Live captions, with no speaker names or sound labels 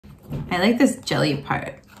I like this jelly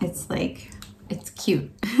part. It's like, it's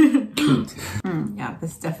cute. Cute. Yeah,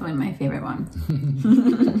 this is definitely my favorite one.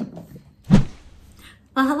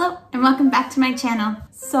 Well, hello and welcome back to my channel.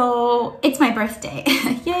 So it's my birthday.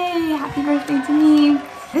 Yay, happy birthday to me.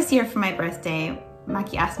 This year for my birthday,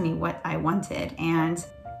 Maki asked me what I wanted, and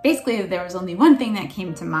basically there was only one thing that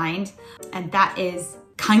came to mind, and that is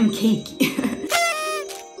pancake.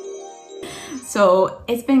 So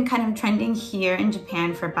it's been kind of trending here in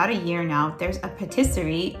Japan for about a year now. There's a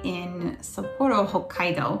patisserie in Sapporo,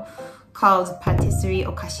 Hokkaido called Patisserie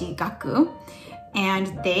Okashi GAKU.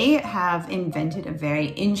 And they have invented a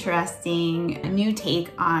very interesting new take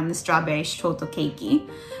on the strawberry shortcake.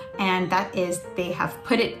 And that is, they have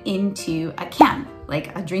put it into a can,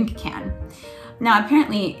 like a drink can. Now,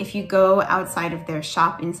 apparently, if you go outside of their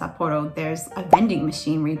shop in Sapporo, there's a vending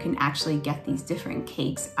machine where you can actually get these different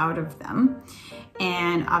cakes out of them.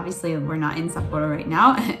 And obviously, we're not in Sapporo right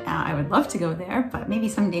now. I would love to go there, but maybe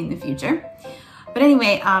someday in the future. But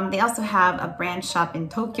anyway, they also have a branch shop in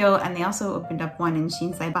Tokyo, and they also opened up one in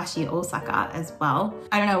Shinsaibashi, Osaka as well.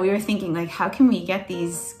 I don't know, we were thinking like, how can we get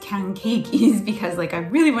these pancakes? Because like, I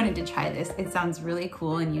really wanted to try this. It sounds really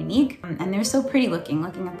cool and unique. And they're so pretty looking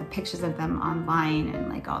at the pictures of them online and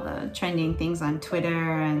like all the trending things on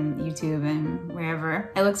Twitter and YouTube and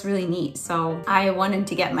wherever. It looks really neat. So I wanted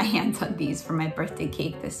to get my hands on these for my birthday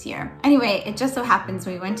cake this year. Anyway, it just so happens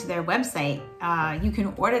when we went to their website, you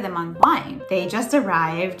can order them online. They just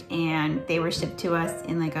arrived and they were shipped to us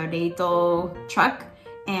in like a reito truck,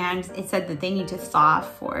 and it said that they need to thaw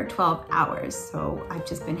for 12 hours. So I've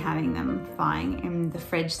just been having them thawing in the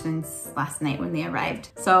fridge since last night when they arrived.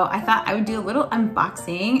 So I thought I would do a little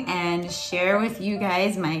unboxing and share with you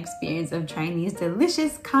guys my experience of trying these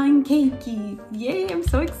delicious pancakes. Yay, I'm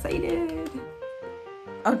so excited.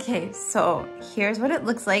 Okay, so here's what it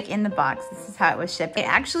looks like in the box. This is how it was shipped. It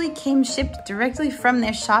actually came shipped directly from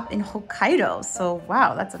their shop in Hokkaido. So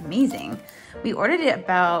wow, that's amazing. We ordered it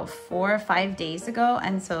about 4 or 5 days ago,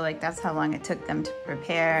 and so like that's how long it took them to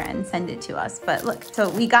prepare and send it to us. But look, so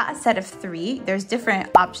we got a set of 3. There's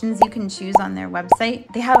different options you can choose on their website.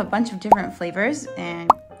 They have a bunch of different flavors,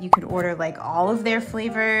 and you could order like all of their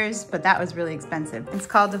flavors, but that was really expensive. It's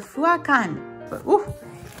called the fuakan. But ooh,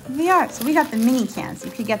 here we are. So we got the mini cans.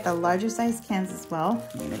 You could get the larger size cans as well.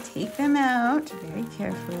 I'm gonna take them out very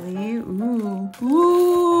carefully.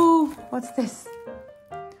 Ooh, what's this?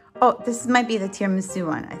 Oh, this might be the tiramisu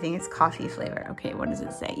one. I think it's coffee flavor. Okay, what does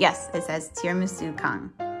it say? Yes, it says tiramisu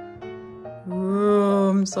kan.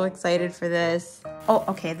 Ooh, I'm so excited for this. Oh,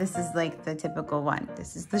 okay, this is like the typical one.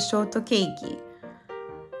 This is the shortcake.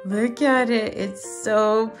 Look at it, it's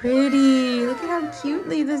so pretty. Look at how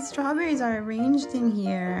cutely the strawberries are arranged in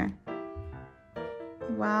here.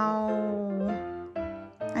 Wow.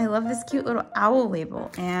 I love this cute little owl label.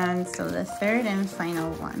 And so the third and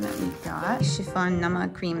final one that we got, chiffon nama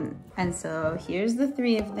cream. And so here's the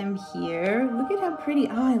 3 of them here. Look at how pretty.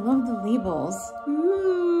 Oh, I love the labels.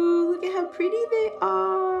 Ooh, look at how pretty they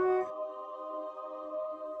are.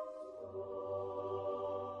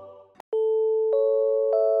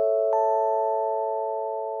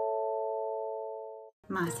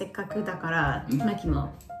まあせっかくだからマキ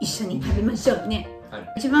も一緒に食べましょうね。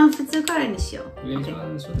一番普通からにしよう。一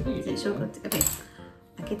番ショートケーキ。Okay.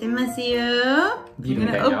 開けてますよ。ビールみ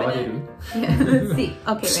たいに泡出る？ Let's see.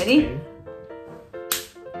 Okay, ready?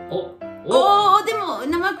 おお、でも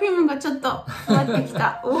生クリームがちょっと変わってき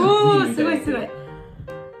た。おお、すごいすごい。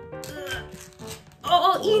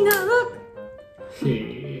おお、いいな。へ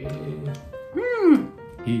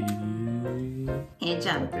え。じ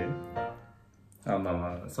ゃあ。まあま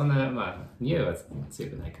あ、そんな、まあ、匂いは強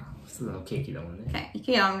くないか。普通のケーキだもんね。Okay, い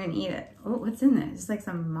くよ、I'm gonna eat it. Oh, what's in there? Is this like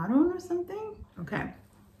some maroon or something? Okay.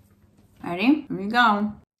 Ready? Here we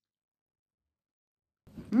go.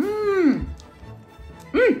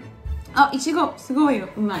あ、いちご、すごいよ、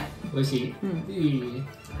うまい。美味しい。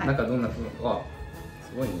中どんな風あ、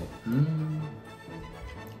すごいね。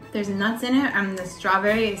There's nuts in it, and the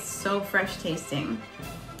strawberry is so fresh tasting.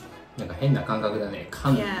 なんか変な感覚だね。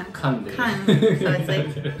噛んで。So it's like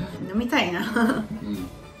飲みたいな。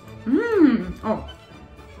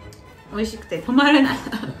お、美味しくて止まらない。ち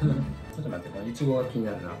ょっと待って、このいちごが気に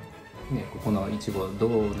なるな。ね、ここのいちごど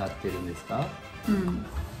うなってるんですかI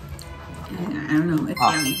don't know, it's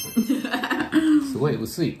yummy. すごい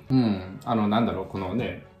薄い。なんだろう、この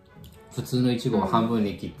ね、普通のいちごを半分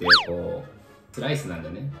に切って、こう、スライスなんだ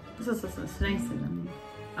ね。そう、スライスだね。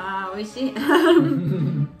あー、美味しい。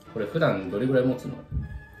これ普段どれぐらい持つの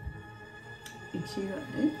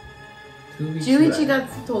？11月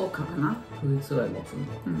10日かな。2日ぐらい持つ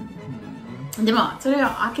の。でもそれ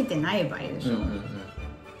は開けてない場合でしょ。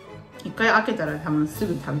1一回開けたら多分す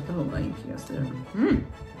ぐ食べた方がいい気がする。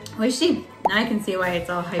美味しい。Now I can see why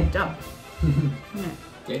it's all hyped up.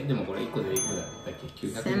 でもこれ1個でいくらだっけ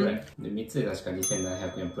？900円ぐらい。で、3つで確か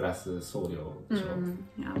2700円プラス送料でしょ。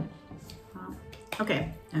Yeah.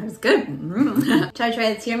 Okay, that was good. Should I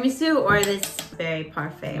try the tiramisu or this very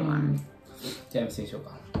parfait one? ティラミスにしよう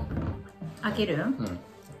か。開ける？開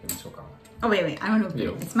けましょうか。Oh, wait, I want to open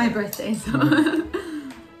it. It's my birthday, so.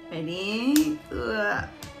 Ready?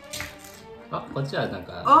 あ、こっちはなん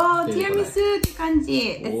か。Oh, tiramisu って感じ。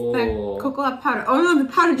It's the cocoa powder. Oh no, the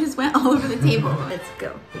powder just went all over the table. Let's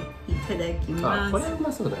go. いただきます。これう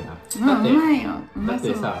まそうだな。うまいよ。だっ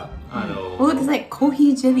てさ、Oh, look, it's like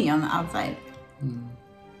coffee jelly on the outside.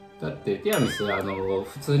 だってティラミス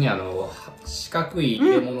普通に四角い入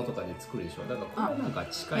れ物とかで作るでしょ。だからこれなんか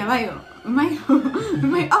近い。やばいよ。うまいよ。う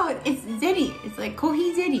まい。Oh, it's jelly. It's like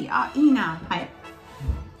coffee jelly. あ、いいな。はい。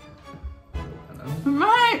うま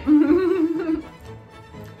い。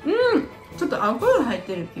ちょっとアルコール入っ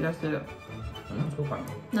てる気がする。そうか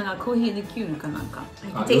な。なんかコーヒーリキュールかなんか。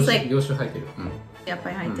洋酒入ってる。やっぱ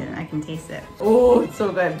り入ってる。I can taste it. Oh, it's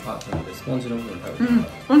so good. あ、そうでスポンジの部分食べてる。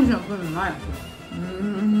スポンジの部分うまい。深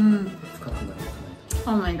くなる。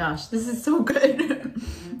Oh my gosh, this is so good.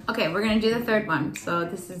 Okay, we're gonna do the third one. So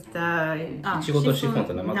this is the いちごとシフォン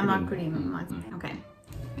と生クリーム。Okay,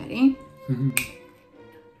 ready?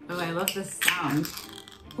 Oh, I love this sound.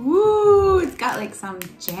 Ooh, it's got like some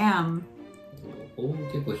jam.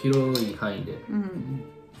 結構広い範囲で。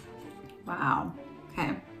Wow.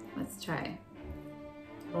 Okay, let's try.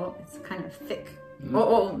 Oh, it's kind of thick.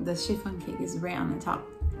 Oh, the chiffon cake is right on the top.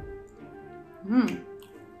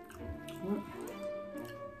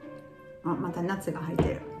 あ、またナッツが入って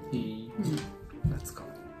る。ナッツか。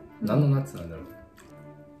何のナッツなんだろう。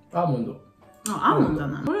アーモンド。あ、アーモンド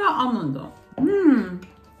なの。これはアーモンド。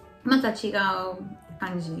また違う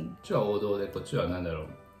感じ。こっちは王道で、こっちはなんだろう。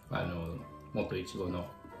もっとイチゴの。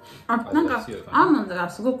あ、なんかアーモンドが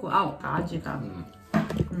すごく合う味が。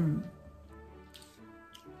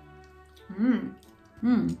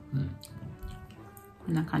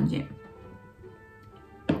こんな感じ。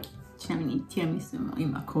ちなみにティラミスも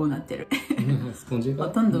今こうなってる。スポンジがほ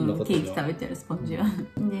とんどのケーキ食べてるスポンジは。で、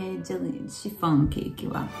ジェリー、シフォンケーキ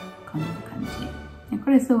はこんな感じ。こ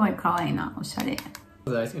れすごい可愛いな、おしゃれ。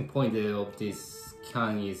I think point of this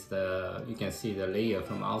can is you can see the layer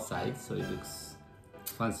from outside, so it looks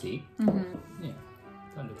fancy. Yeah,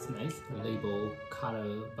 that looks nice. The label,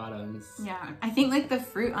 color, buttons. Yeah, I think like the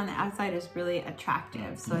fruit on the outside is really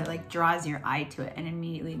attractive, so it like draws your eye to it and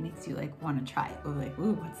immediately makes you like want to try it. Or like,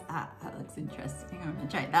 ooh, what's that? That looks interesting. I'm gonna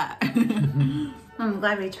try that. I'm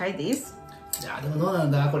glad we tried these. いやでもどうな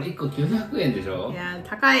んだこれ1個900円でしょ。いや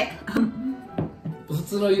高い。普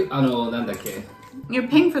通のなんだっけ。You're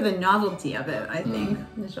paying for the novelty of it, I think.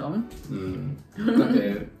 でしょ。だっ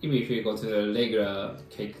て if you go to the regular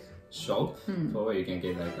cake shop, probably you can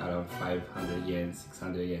get like around 500 yen,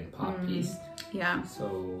 600 yen per piece. Yeah.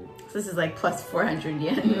 So this is like plus 400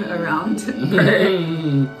 yen around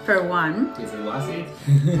per one. Is it worth it?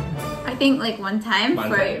 I think like one time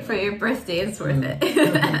for your birthday, it's worth it.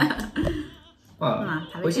 ま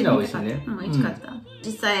あ、美味しいのは美味しいね。美味しかった。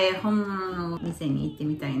実際本物の店に行って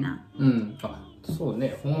みたいな。あ、そう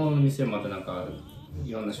ね。本物の店またなんか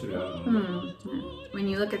いろんな種類あるの。When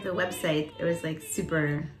you look at the website, it was like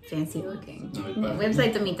super fancy looking. ウェブサ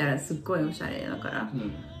イト見たらすっごいおしゃれだから。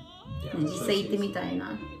実際行ってみたい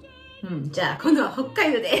な。じゃあ今度は北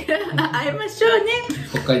海道で会いましょうね。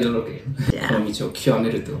北海道ロケ。この道を極め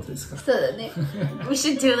るってことですか。そうだね。We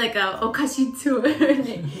should do like a Okashi tour.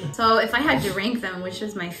 So if I had to rank them, which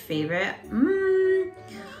is my favorite?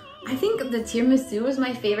 I think the tiramisu was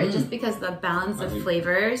my favorite just because the balance of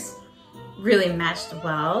flavors really matched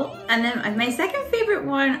well. And then my second favorite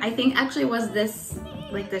one, I think actually was this,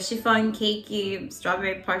 like the chiffon cakey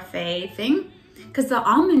strawberry parfait thing. Because the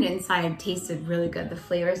almond inside tasted really good. The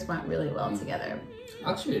flavors went really well together.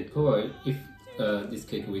 Actually, if this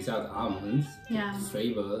cake without almonds, the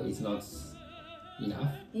flavor is not enough.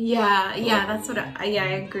 Yeah, that's what I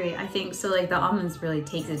agree. I think so. Like the almonds really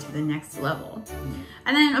takes it to the next level.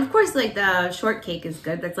 And then of course, like the shortcake is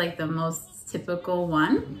good. That's like the most typical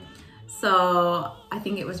one. So I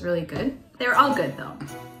think it was really good. They were all good though.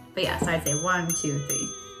 But yeah, so I'd say 1, 2, 3.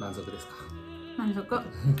 満足ですか。満足。あ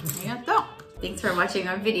りがとう。Thanks for watching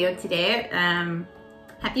our video today.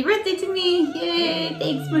 Happy birthday to me! Yay!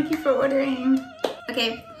 Thanks, Mookie, for ordering.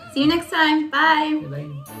 Okay, see you next time. Bye! Bye.